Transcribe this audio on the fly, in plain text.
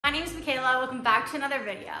my name is Michaela. Welcome back to another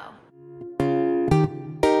video.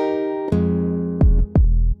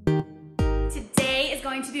 Today is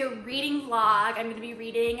going to be a reading vlog. I'm going to be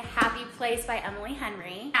reading Happy Place by Emily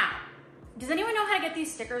Henry. Now, does anyone know how to get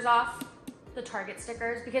these stickers off? The Target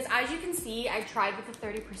stickers? Because as you can see, I tried with the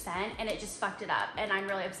 30% and it just fucked it up and I'm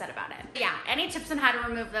really upset about it. Yeah, any tips on how to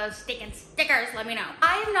remove those stinking stickers, let me know.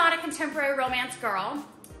 I am not a contemporary romance girl.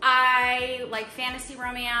 I like fantasy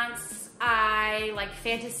romance. I like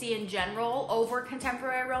fantasy in general over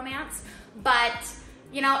contemporary romance, but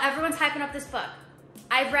you know, everyone's hyping up this book.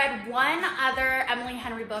 I've read one other Emily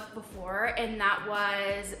Henry book before, and that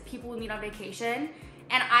was People We Meet on Vacation.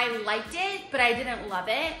 And I liked it, but I didn't love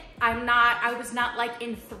it. I was not like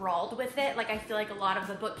enthralled with it. Like I feel like a lot of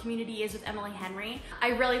the book community is with Emily Henry. I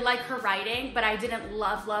really like her writing, but I didn't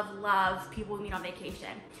love People We Meet on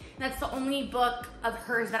Vacation. And that's the only book of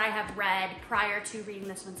hers that I have read prior to reading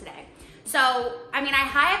this one today. So, I mean, I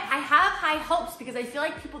have high hopes because I feel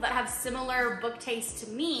like people that have similar book taste to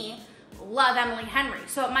me love Emily Henry.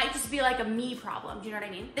 So it might just be like a me problem. Do you know what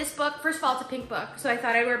I mean? This book, first of all, it's a pink book. So I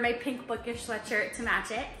thought I'd wear my pink bookish sweatshirt to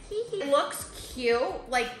match it. It looks cute.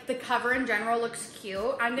 Like the cover in general looks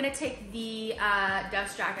cute. I'm gonna take the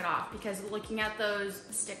dust jacket off because looking at those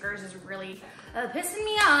stickers is really pissing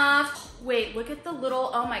me off. Wait, look at the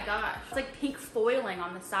little, oh my gosh. It's like pink foiling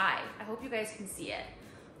on the side. I hope you guys can see it.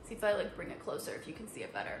 See if I like bring it closer if you can see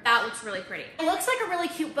it better. That looks really pretty. It looks like a really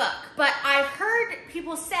cute book, but I've heard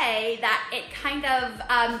people say that it kind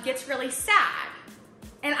of gets really sad.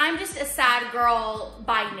 And I'm just a sad girl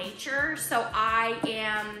by nature, so I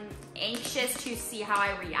am anxious to see how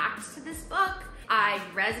I react to this book. I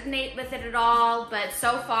resonate with it at all, but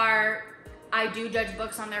so far I do judge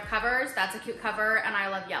books on their covers. That's a cute cover and I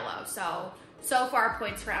love yellow, so far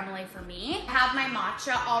points for Emily for me. I have my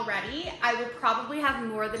matcha already. I will probably have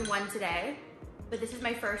more than one today, but this is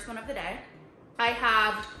my first one of the day. I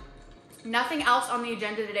have nothing else on the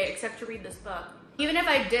agenda today except to read this book. Even if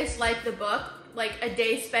I dislike the book, like a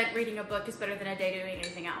day spent reading a book is better than a day doing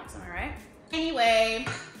anything else, am I right? Anyway,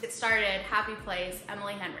 get started. Happy Place,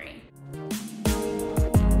 Emily Henry.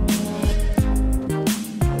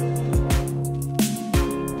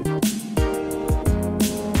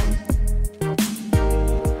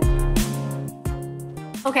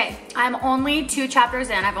 Okay, I'm only 2 chapters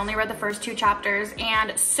in. I've only read the first 2 chapters,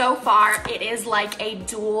 and so far it is like a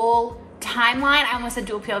dual timeline. I almost said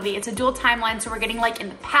dual POV. It's a dual timeline, so we're getting like in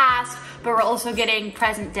the past, but we're also getting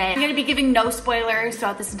present day. I'm gonna be giving no spoilers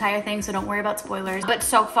throughout this entire thing, so don't worry about spoilers. But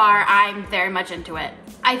so far, I'm very much into it.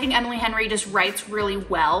 I think Emily Henry just writes really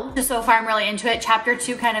well. Just so far, I'm really into it. Chapter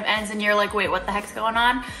 2 kind of ends and you're like, wait, what the heck's going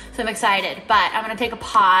on? So I'm excited, but I'm gonna take a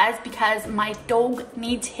pause because my dog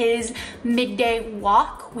needs his midday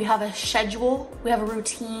walk. We have a schedule, we have a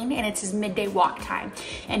routine, and it's his midday walk time.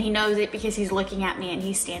 And he knows it because he's looking at me and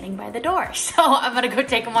he's standing by the door. So I'm gonna go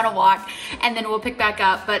take him on a walk and then we'll pick back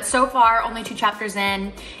up. But so far, only 2 chapters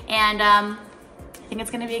in, and I think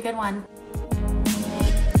it's gonna be a good one.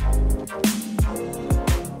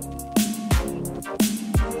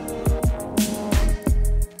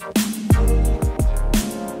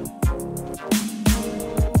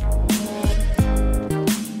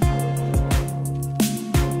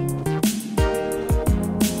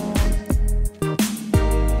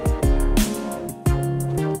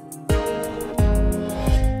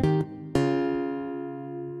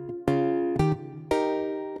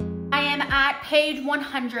 Page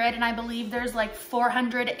 100, and I believe there's like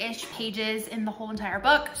 400-ish pages in the whole entire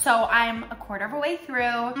book, so I'm a quarter of a way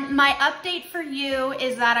through. My update for you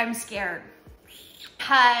is that I'm scared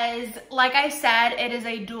because, like I said, it is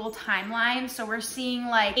a dual timeline, so we're seeing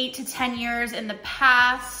like 8 to 10 years in the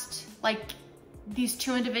past, like these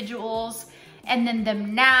 2 individuals, and then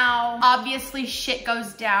them now. Obviously shit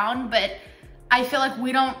goes down, but I feel like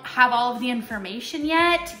we don't have all of the information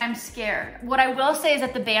yet. I'm scared. What I will say is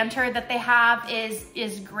that the banter that they have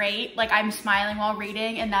is great. Like I'm smiling while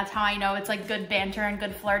reading, and that's how I know it's like good banter and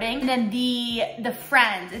good flirting. And then the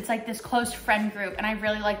friends, it's like this close friend group, and I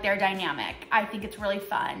really like their dynamic. I think it's really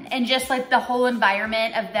fun. And just like the whole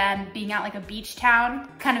environment of them being at like a beach town,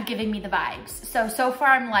 kind of giving me the vibes. So far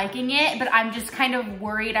I'm liking it, but I'm just kind of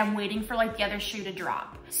worried. I'm waiting for like the other shoe to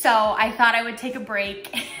drop. So I thought I would take a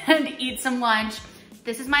break and eat some lunch.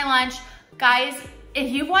 This is my lunch. Guys, if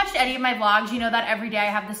you've watched any of my vlogs, you know that every day I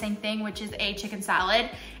have the same thing, which is a chicken salad.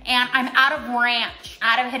 and I'm out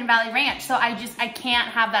of Hidden Valley Ranch. So I can't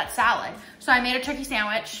have that salad. So I made a turkey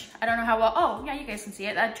sandwich. I don't know how well, oh yeah, you guys can see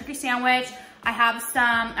it. A turkey sandwich. I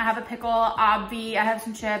have a pickle, obvi, I have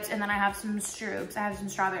some chips, and then I have some strooks. I have some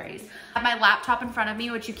strawberries. I have my laptop in front of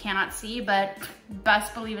me, which you cannot see, but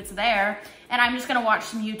best believe it's there. And I'm just gonna watch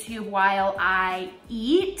some YouTube while I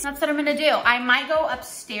eat. That's what I'm gonna do. I might go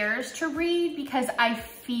upstairs to read because I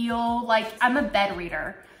feel like I'm a bed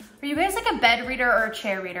reader. Are you guys like a bed reader or a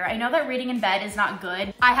chair reader? I know that reading in bed is not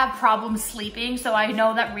good. I have problems sleeping, so I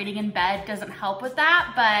know that reading in bed doesn't help with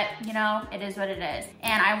that, but you know, it is what it is.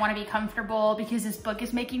 And I wanna be comfortable because this book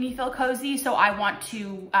is making me feel cozy, so I want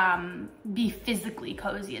to be physically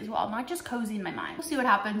cozy as well, not just cozy in my mind. We'll see what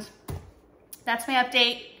happens. That's my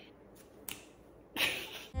update.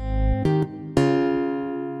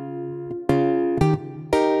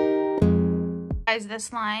 Guys,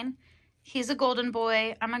 this line. He's a golden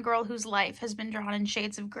boy. I'm a girl whose life has been drawn in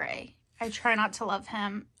shades of gray. I try not to love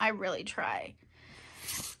him. I really try.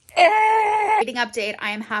 Reading update.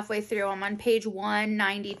 I am halfway through. I'm on page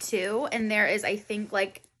 192, and there is, I think,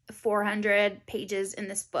 like 400 pages in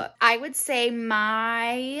this book. I would say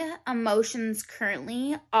my emotions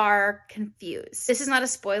currently are confused. This is not a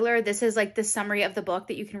spoiler. This is like the summary of the book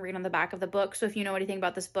that you can read on the back of the book. So if you know anything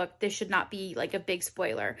about this book, this should not be like a big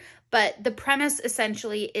spoiler. But the premise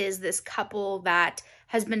essentially is this couple that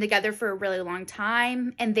has been together for a really long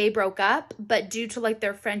time and they broke up, but due to like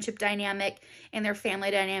their friendship dynamic and their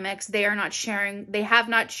family dynamics, they have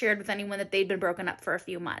not shared with anyone that they'd been broken up for a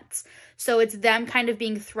few months. So it's them kind of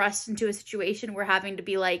being thrust into a situation where having to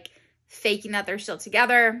be like faking that they're still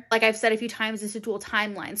together. Like I've said a few times, it's a dual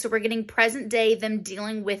timeline. So we're getting present day, them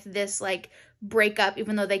dealing with this like breakup,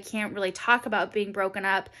 even though they can't really talk about being broken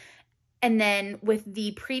up. And then with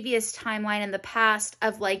the previous timeline in the past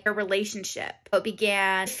of like a relationship, it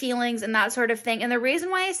began feelings and that sort of thing. And the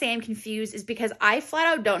reason why I say I'm confused is because I flat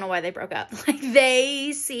out don't know why they broke up. Like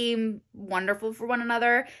they seem wonderful for one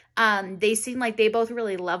another. They seem like they both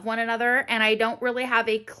really love one another. And I don't really have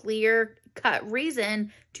a clear cut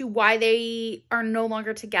reason to why they are no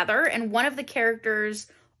longer together. And one of the characters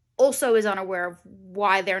also is unaware of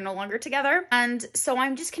why they're no longer together. And so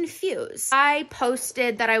I'm just confused. I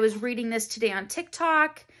posted that I was reading this today on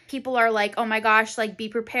TikTok. People are like, oh my gosh, like be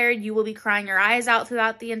prepared. You will be crying your eyes out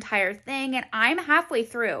throughout the entire thing. And I'm halfway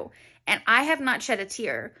through and I have not shed a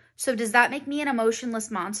tear. So does that make me an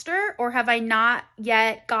emotionless monster, or have I not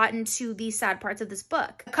yet gotten to the sad parts of this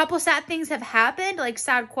book? A couple sad things have happened, like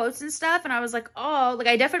sad quotes and stuff. And I was like, oh, like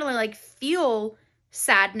I definitely like feel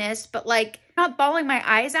sadness, but like not bawling my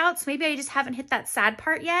eyes out. So maybe I just haven't hit that sad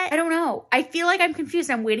part yet. I don't know. I feel like I'm confused.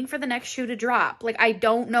 I'm waiting for the next shoe to drop. Like I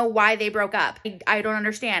don't know why they broke up. I don't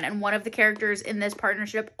understand. And one of the characters in this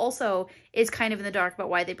partnership also is kind of in the dark about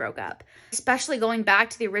why they broke up. Especially going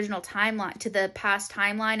back to the original timeline, to the past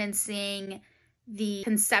timeline, and seeing the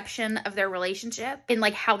conception of their relationship and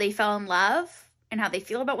like how they fell in love and how they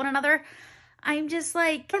feel about one another. I'm just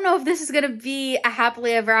like, I don't know if this is going to be a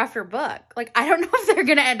happily ever after book. Like, I don't know if they're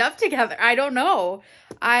going to end up together. I don't know.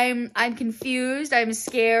 I'm confused. I'm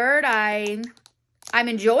scared. I'm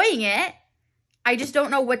enjoying it. I just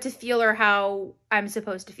don't know what to feel or how I'm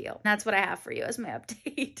supposed to feel. That's what I have for you as my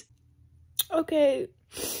update. Okay.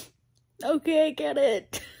 Okay, I get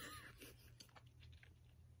it.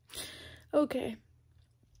 Okay.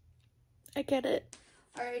 I get it.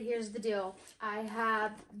 All right, here's the deal. I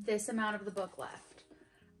have this amount of the book left.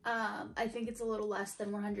 I think it's a little less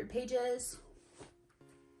than 100 pages.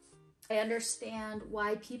 I understand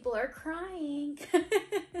why people are crying.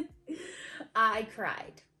 I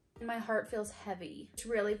cried. My heart feels heavy. This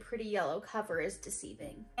really pretty yellow cover is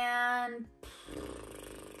deceiving. And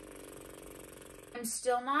I'm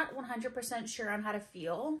still not 100% sure on how to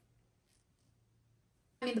feel.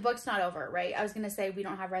 I mean, the book's not over, right? I was going to say we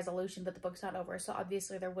don't have resolution, but the book's not over, so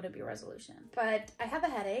obviously there wouldn't be a resolution. But I have a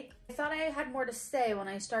headache. I thought I had more to say when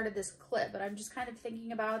I started this clip, but I'm just kind of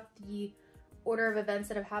thinking about the order of events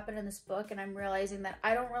that have happened in this book, and I'm realizing that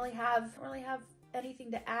I don't really have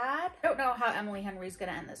anything to add. I don't know how Emily Henry's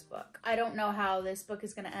going to end this book. I don't know how this book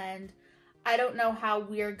is going to end. I don't know how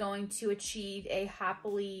we're going to achieve a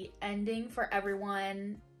happily ending for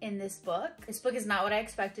everyone in this book. This book is not what I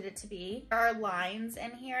expected it to be. There are lines in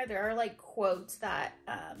here. There are like quotes that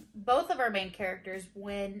both of our main characters,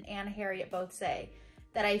 Wynne and Harriet, both say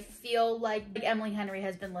that I feel like Emily Henry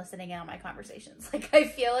has been listening in on my conversations. Like I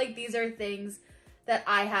feel like these are things that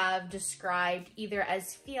I have described either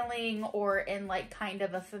as feeling or in like kind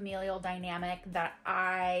of a familial dynamic that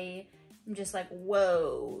I am just like,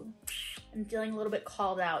 whoa. I'm feeling a little bit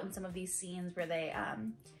called out in some of these scenes where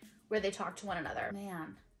they talk to one another.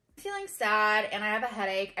 Man, Feeling sad and I have a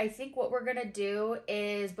headache. I think what we're gonna do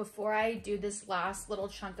is, before I do this last little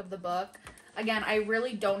chunk of the book, again, I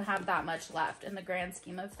really don't have that much left in the grand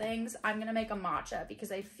scheme of things. I'm gonna make a matcha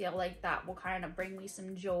because I feel like that will kind of bring me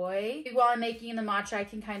some joy. While I'm making the matcha, I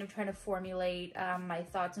can kind of try to formulate my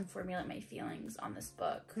thoughts and formulate my feelings on this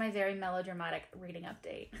book. My very melodramatic reading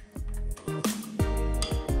update.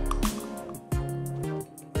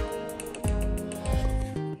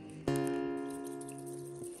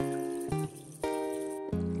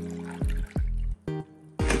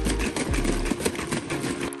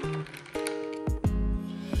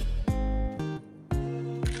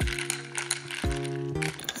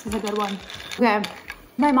 A good one. Okay,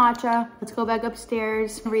 my matcha. Let's go back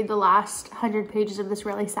upstairs and read the last 100 pages of this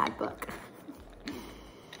really sad book.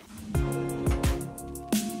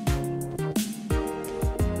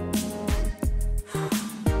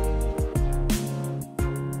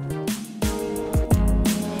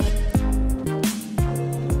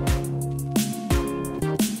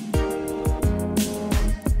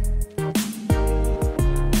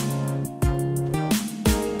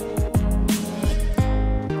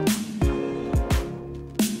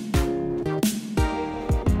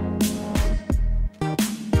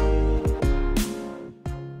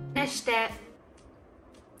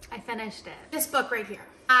 I finished it. This book right here.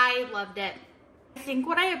 I loved it. I think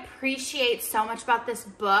what I appreciate so much about this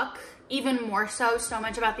book, even more so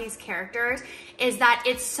much about these characters, is that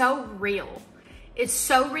it's so real. It's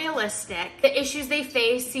so realistic. The issues they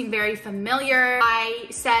face seem very familiar. I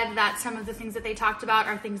said that some of the things that they talked about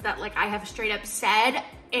are things that like I have straight up said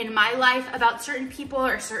in my life about certain people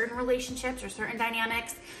or certain relationships or certain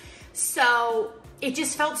dynamics. So it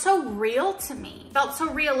just felt so real to me. It felt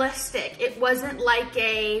so realistic. It wasn't like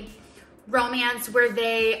a romance where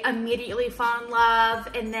they immediately fall in love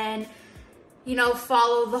and then, you know,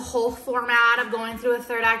 follow the whole format of going through a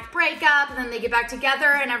third act breakup and then they get back together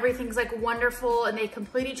and everything's like wonderful and they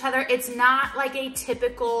complete each other. It's not like a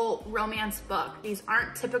typical romance book. These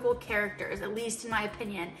aren't typical characters, at least in my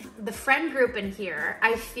opinion. The friend group in here,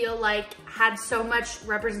 I feel like had so much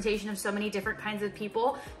representation of so many different kinds of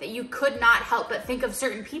people that you could not help but think of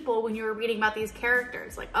certain people when you were reading about these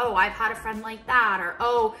characters. Like, oh, I've had a friend like that, or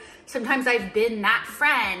oh, sometimes I've been that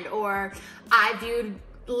friend, or I viewed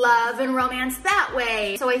love and romance that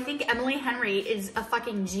way. So I think Emily Henry is a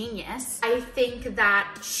fucking genius. I think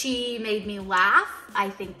that she made me laugh. I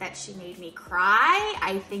think that she made me cry.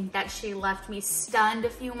 I think that she left me stunned a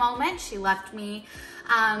few moments. She left me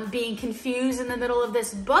being confused in the middle of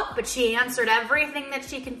this book, but she answered everything that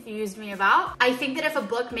she confused me about. I think that if a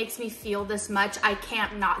book makes me feel this much, I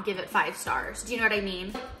can't not give it 5 stars. Do you know what I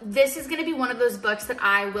mean? This is gonna be one of those books that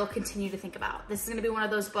I will continue to think about. This is gonna be one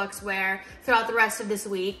of those books where throughout the rest of this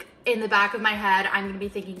week, in the back of my head, I'm gonna be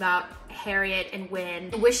thinking about Harriet and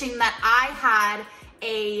Wynne, wishing that I had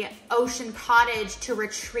a ocean cottage to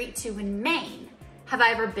retreat to in Maine. Have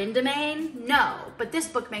I ever been to Maine? No, but this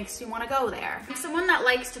book makes me want to go there. I'm someone that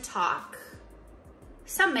likes to talk.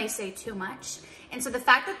 Some may say too much. And so the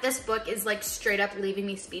fact that this book is like straight up leaving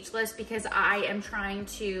me speechless because I am trying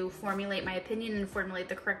to formulate my opinion and formulate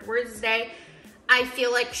the correct words today, I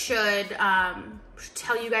feel like should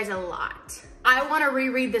tell you guys a lot. I want to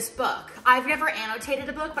reread this book. I've never annotated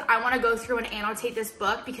a book, but I want to go through and annotate this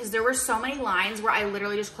book because there were so many lines where I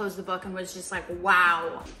literally just closed the book and was just like,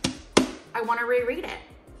 wow. I want to reread it.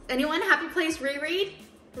 Anyone? Happy Place reread?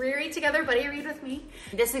 Reread together, buddy read with me.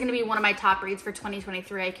 This is going to be one of my top reads for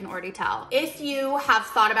 2023, I can already tell. If you have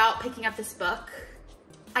thought about picking up this book,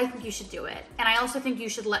 I think you should do it. And I also think you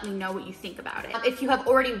should let me know what you think about it. If you have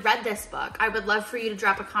already read this book, I would love for you to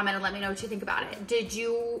drop a comment and let me know what you think about it. Did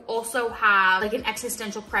you also have like an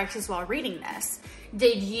existential crisis while reading this?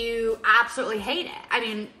 Did you absolutely hate it? I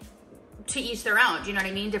mean, to each their own, do you know what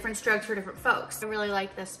I mean? Different strokes for different folks. I really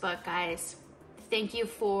like this book, guys. Thank you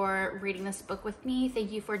for reading this book with me.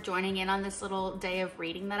 Thank you for joining in on this little day of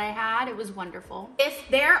reading that I had. It was wonderful. If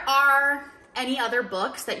there are any other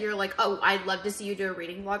books that you're like, oh, I'd love to see you do a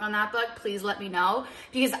reading vlog on that book, please let me know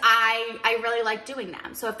because I really like doing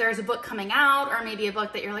them. So if there's a book coming out or maybe a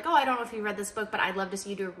book that you're like, oh, I don't know if you read this book, but I'd love to see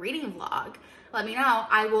you do a reading vlog, let me know.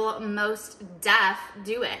 I will most def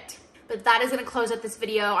do it. But that is gonna close up this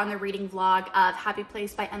video on the reading vlog of Happy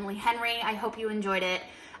Place by Emily Henry. I hope you enjoyed it.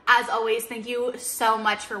 As always, thank you so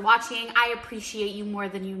much for watching. I appreciate you more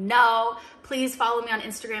than you know. Please follow me on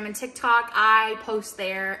Instagram and TikTok. I post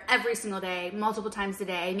there every single day, multiple times a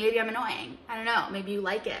day. Maybe I'm annoying. I don't know. Maybe you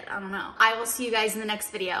like it. I don't know. I will see you guys in the next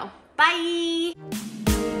video. Bye.